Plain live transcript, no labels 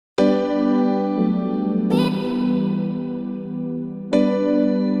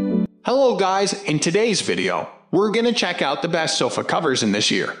Hello guys, in today's video, we're gonna check out the best sofa covers in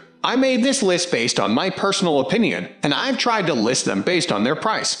this year. I made this list based on my personal opinion, and I've tried to list them based on their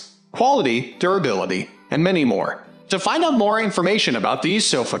price, quality, durability, and many more. To find out more information about these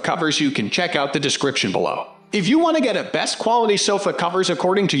sofa covers, you can check out the description below. If you want to get a best quality sofa covers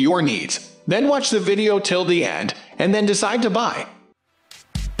according to your needs, then watch the video till the end, and then decide to buy.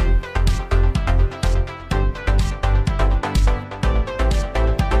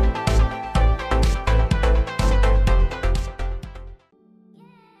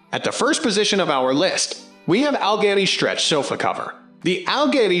 At the first position of our list, we have Algeri Stretch Sofa Cover. The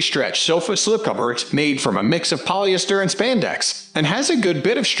Algeri Stretch Sofa Slipcover is made from a mix of polyester and spandex, and has a good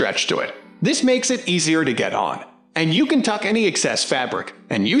bit of stretch to it. This makes it easier to get on, and you can tuck any excess fabric,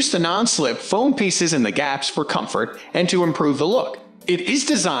 and use the non-slip foam pieces in the gaps for comfort and to improve the look. It is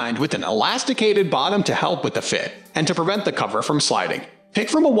designed with an elasticated bottom to help with the fit, and to prevent the cover from sliding. Pick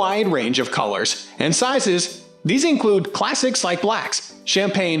from a wide range of colors and sizes. These include classics like blacks,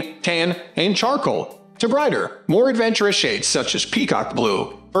 champagne, tan, and charcoal, to brighter, more adventurous shades such as peacock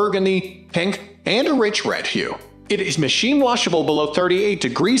blue, burgundy, pink, and a rich red hue. It is machine washable below 38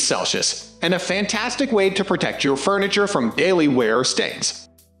 degrees Celsius, and a fantastic way to protect your furniture from daily wear stains.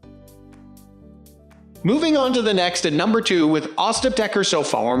 Moving on to the next at number 2 with Oostepdekker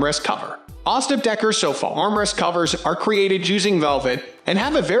Sofa Armrest Cover. Oostepdekker Sofa Armrest covers are created using velvet and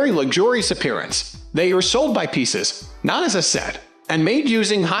have a very luxurious appearance. They are sold by pieces, not as a set, and made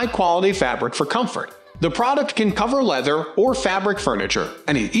using high-quality fabric for comfort. The product can cover leather or fabric furniture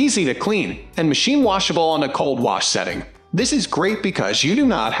and is easy to clean and machine washable on a cold wash setting. This is great because you do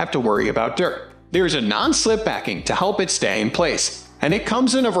not have to worry about dirt. There is a non-slip backing to help it stay in place, and it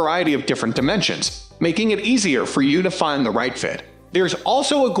comes in a variety of different dimensions, making it easier for you to find the right fit. There's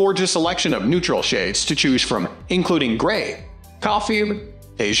also a gorgeous selection of neutral shades to choose from, including gray, coffee,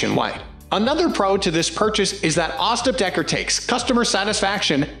 beige, and white. Another pro to this purchase is that Oostepdekker takes customer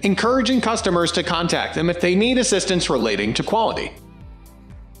satisfaction, encouraging customers to contact them if they need assistance relating to quality.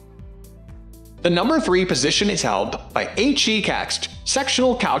 The number 3 position is held by HE Kaxt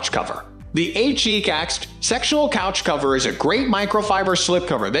Sectional Couch Cover. The HE Kaxt Sectional Couch Cover is a great microfiber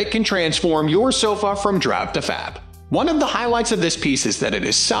slipcover that can transform your sofa from drab to fab. One of the highlights of this piece is that it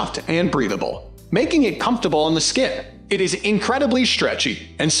is soft and breathable, making it comfortable on the skin. It is incredibly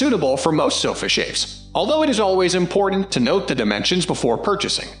stretchy and suitable for most sofa shapes, although it is always important to note the dimensions before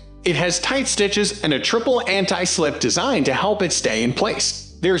purchasing. It has tight stitches and a triple anti-slip design to help it stay in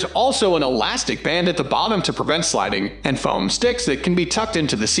place. There's also an elastic band at the bottom to prevent sliding, and foam sticks that can be tucked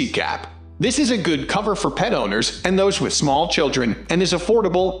into the seat cap. This is a good cover for pet owners and those with small children, and is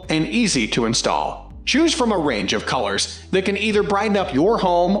affordable and easy to install. Choose from a range of colors that can either brighten up your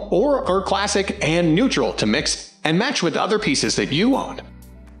home or are classic and neutral to mix and match with other pieces that you own.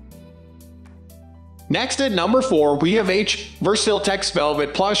 Next at number 4, we have H Versiltex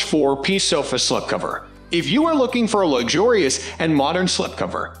Velvet Plush 4-Piece Sofa Slipcover. If you are looking for a luxurious and modern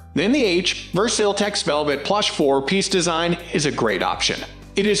slipcover, then the H Versiltex Velvet Plush 4-Piece design is a great option.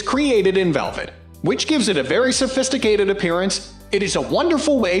 It is created in velvet, which gives it a very sophisticated appearance. It is a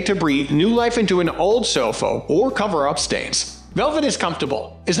wonderful way to breathe new life into an old sofa or cover up stains. Velvet is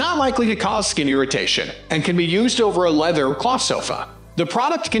comfortable, is not likely to cause skin irritation, and can be used over a leather or cloth sofa. The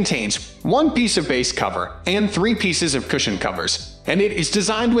product contains 1 piece of base cover and 3 pieces of cushion covers, and it is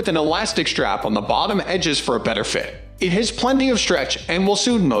designed with an elastic strap on the bottom edges for a better fit. It has plenty of stretch and will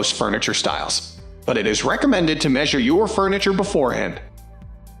suit most furniture styles, but it is recommended to measure your furniture beforehand.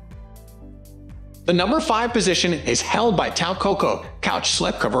 The number 5 position is held by Taucoco Couch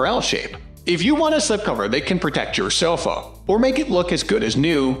Slipcover L-Shape. If you want a slipcover that can protect your sofa or make it look as good as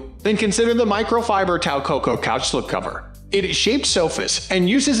new, then consider the microfiber Taucoco Couch Slipcover. It is shaped sofas and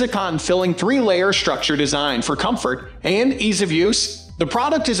uses a cotton-filling 3-layer structure designed for comfort and ease of use. The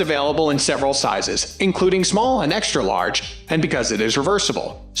product is available in several sizes, including small and extra large, and because it is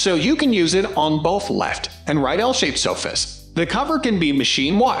reversible, so you can use it on both left and right L-shaped sofas. The cover can be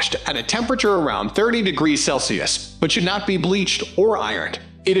machine washed at a temperature around 30 degrees Celsius, but should not be bleached or ironed.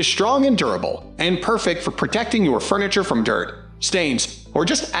 It is strong and durable, and perfect for protecting your furniture from dirt, stains, or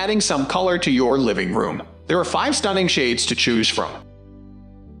just adding some color to your living room. There are 5 stunning shades to choose from.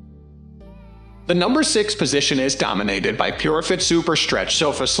 The number 6 position is dominated by Purifit Super Stretch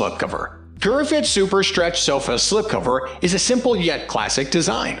Sofa Slipcover. Purifit Super Stretch Sofa Slipcover is a simple yet classic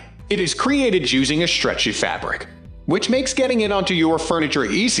design. It is created using a stretchy fabric, which makes getting it onto your furniture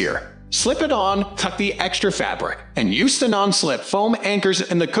easier. Slip it on, tuck the extra fabric, and use the non-slip foam anchors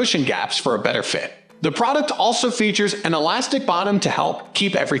in the cushion gaps for a better fit. The product also features an elastic bottom to help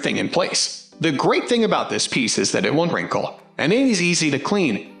keep everything in place. The great thing about this piece is that it won't wrinkle, and it is easy to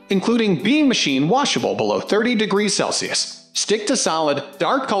clean including being machine washable below 30 degrees Celsius. Stick to solid,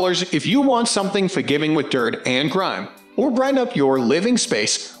 dark colors if you want something forgiving with dirt and grime, or brighten up your living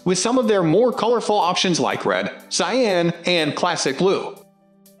space with some of their more colorful options like red, cyan, and classic blue.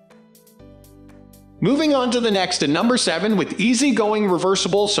 Moving on to the next at number 7 with easygoing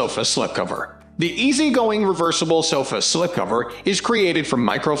reversible sofa slipcover. The easygoing reversible sofa slipcover is created from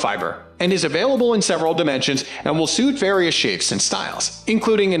microfiber and is available in several dimensions and will suit various shapes and styles,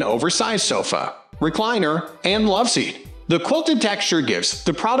 including an oversized sofa, recliner, and loveseat. The quilted texture gives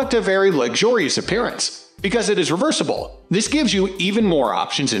the product a very luxurious appearance. Because it is reversible, this gives you even more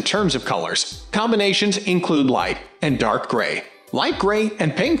options in terms of colors. Combinations include light and dark gray, light gray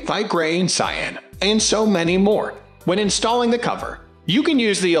and pink, light gray and cyan, and so many more. When installing the cover, you can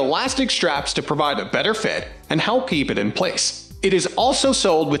use the elastic straps to provide a better fit and help keep it in place. It is also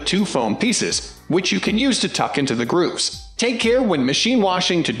sold with 2 foam pieces, which you can use to tuck into the grooves. Take care when machine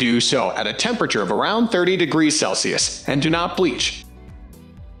washing to do so at a temperature of around 30 degrees Celsius and do not bleach.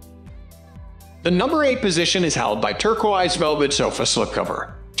 The number 8 position is held by Turquoise Velvet Sofa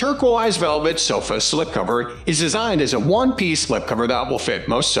Slipcover. Turquoise Velvet Sofa Slipcover is designed as a one-piece slipcover that will fit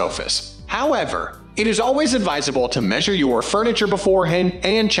most sofas. However, it is always advisable to measure your furniture beforehand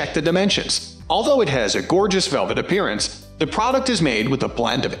and check the dimensions. Although it has a gorgeous velvet appearance, the product is made with a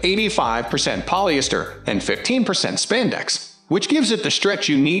blend of 85% polyester and 15% spandex, which gives it the stretch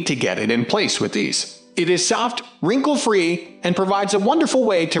you need to get it in place with ease. It is soft, wrinkle-free, and provides a wonderful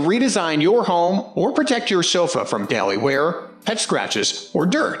way to redesign your home or protect your sofa from daily wear, pet scratches, or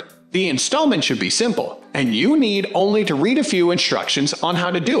dirt. The installment should be simple, and you need only to read a few instructions on how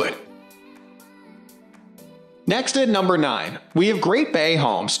to do it. Next at number 9, we have Great Bay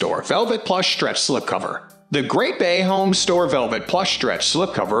Home Store Velvet Plush Stretch Slipcover. The Great Bay Home Store Velvet Plush Stretch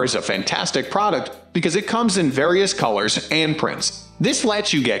Slipcover is a fantastic product because it comes in various colors and prints. This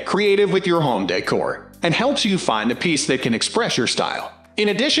lets you get creative with your home decor and helps you find a piece that can express your style. In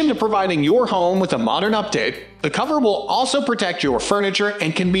addition to providing your home with a modern update, the cover will also protect your furniture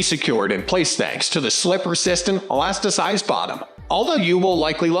and can be secured in place thanks to the slip-resistant elasticized bottom. Although you will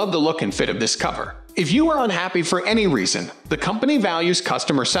likely love the look and fit of this cover, if you are unhappy for any reason, the company values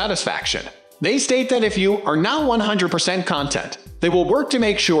customer satisfaction. They state that if you are not 100% content, they will work to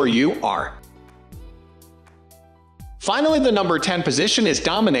make sure you are. Finally, the number 10 position is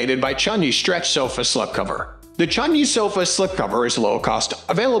dominated by Chunyi Stretch Sofa Slipcover. The Chunyi Sofa Slipcover is low cost,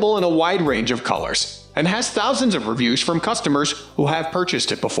 available in a wide range of colors, and has thousands of reviews from customers who have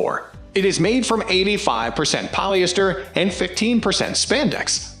purchased it before. It is made from 85% polyester and 15%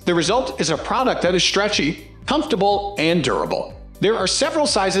 spandex. The result is a product that is stretchy, comfortable, and durable. There are several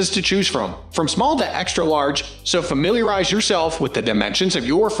sizes to choose from small to extra large, so familiarize yourself with the dimensions of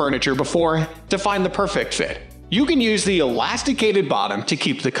your furniture before to find the perfect fit. You can use the elasticated bottom to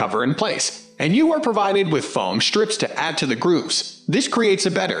keep the cover in place, and you are provided with foam strips to add to the grooves. This creates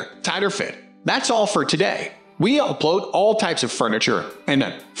a better, tighter fit. That's all for today. We upload all types of furniture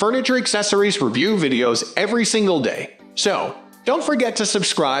and furniture accessories review videos every single day. So, don't forget to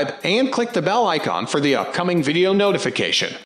subscribe and click the bell icon for the upcoming video notification.